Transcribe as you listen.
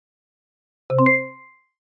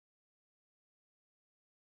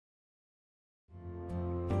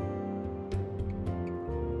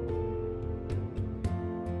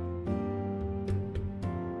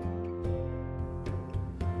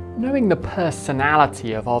Knowing the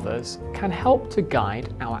personality of others can help to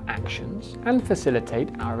guide our actions and facilitate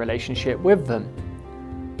our relationship with them.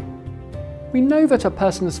 We know that a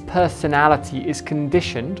person's personality is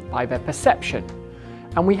conditioned by their perception,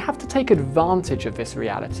 and we have to take advantage of this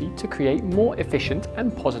reality to create more efficient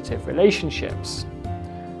and positive relationships.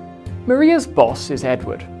 Maria's boss is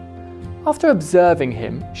Edward. After observing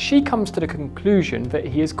him, she comes to the conclusion that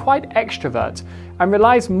he is quite extrovert and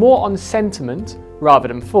relies more on sentiment rather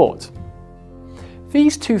than thought.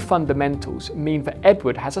 These two fundamentals mean that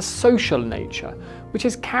Edward has a social nature, which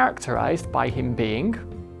is characterized by him being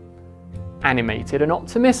animated and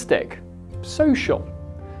optimistic, social,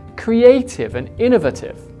 creative and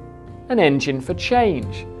innovative, an engine for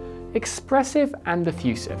change, expressive and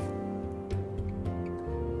effusive.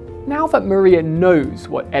 Now that Maria knows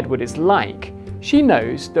what Edward is like, she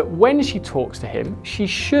knows that when she talks to him, she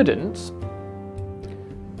shouldn't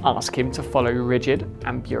ask him to follow rigid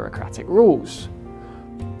and bureaucratic rules,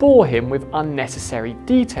 bore him with unnecessary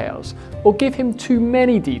details, or give him too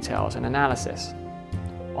many details and analysis.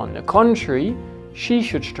 On the contrary, she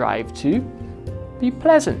should strive to be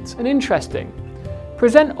pleasant and interesting,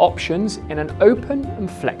 present options in an open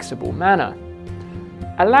and flexible manner,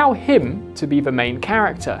 allow him to be the main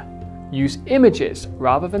character, use images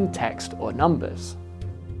rather than text or numbers.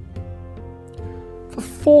 The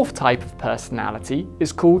fourth type of personality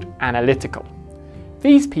is called analytical.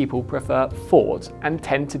 These people prefer thought and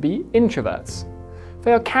tend to be introverts.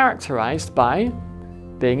 They are characterized by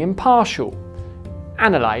being impartial,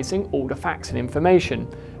 analyzing all the facts and information,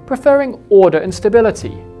 preferring order and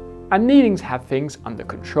stability, and needing to have things under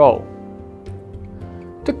control.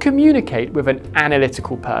 To communicate with an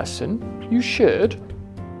analytical person, you should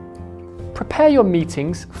prepare your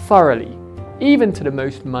meetings thoroughly, even to the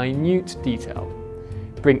most minute detail.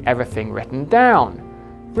 Bring everything written down,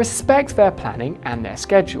 respect their planning and their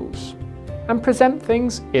schedules, and present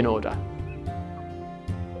things in order.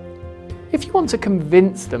 If you want to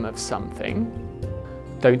convince them of something,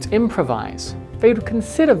 don't improvise. They would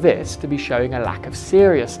consider this to be showing a lack of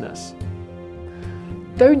seriousness.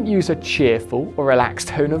 Don't use a cheerful or relaxed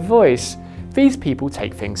tone of voice. These people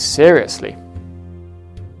take things seriously.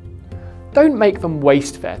 Don't make them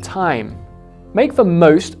waste their time. Make the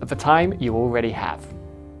most of the time you already have.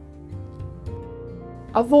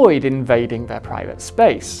 Avoid invading their private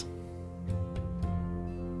space.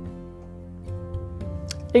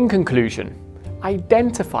 In conclusion,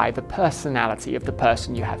 identify the personality of the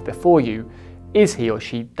person you have before you. Is he or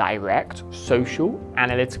she direct, social,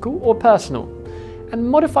 analytical, or personal? And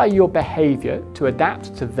modify your behaviour to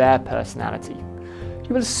adapt to their personality.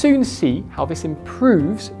 You will soon see how this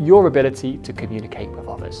improves your ability to communicate with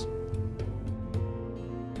others.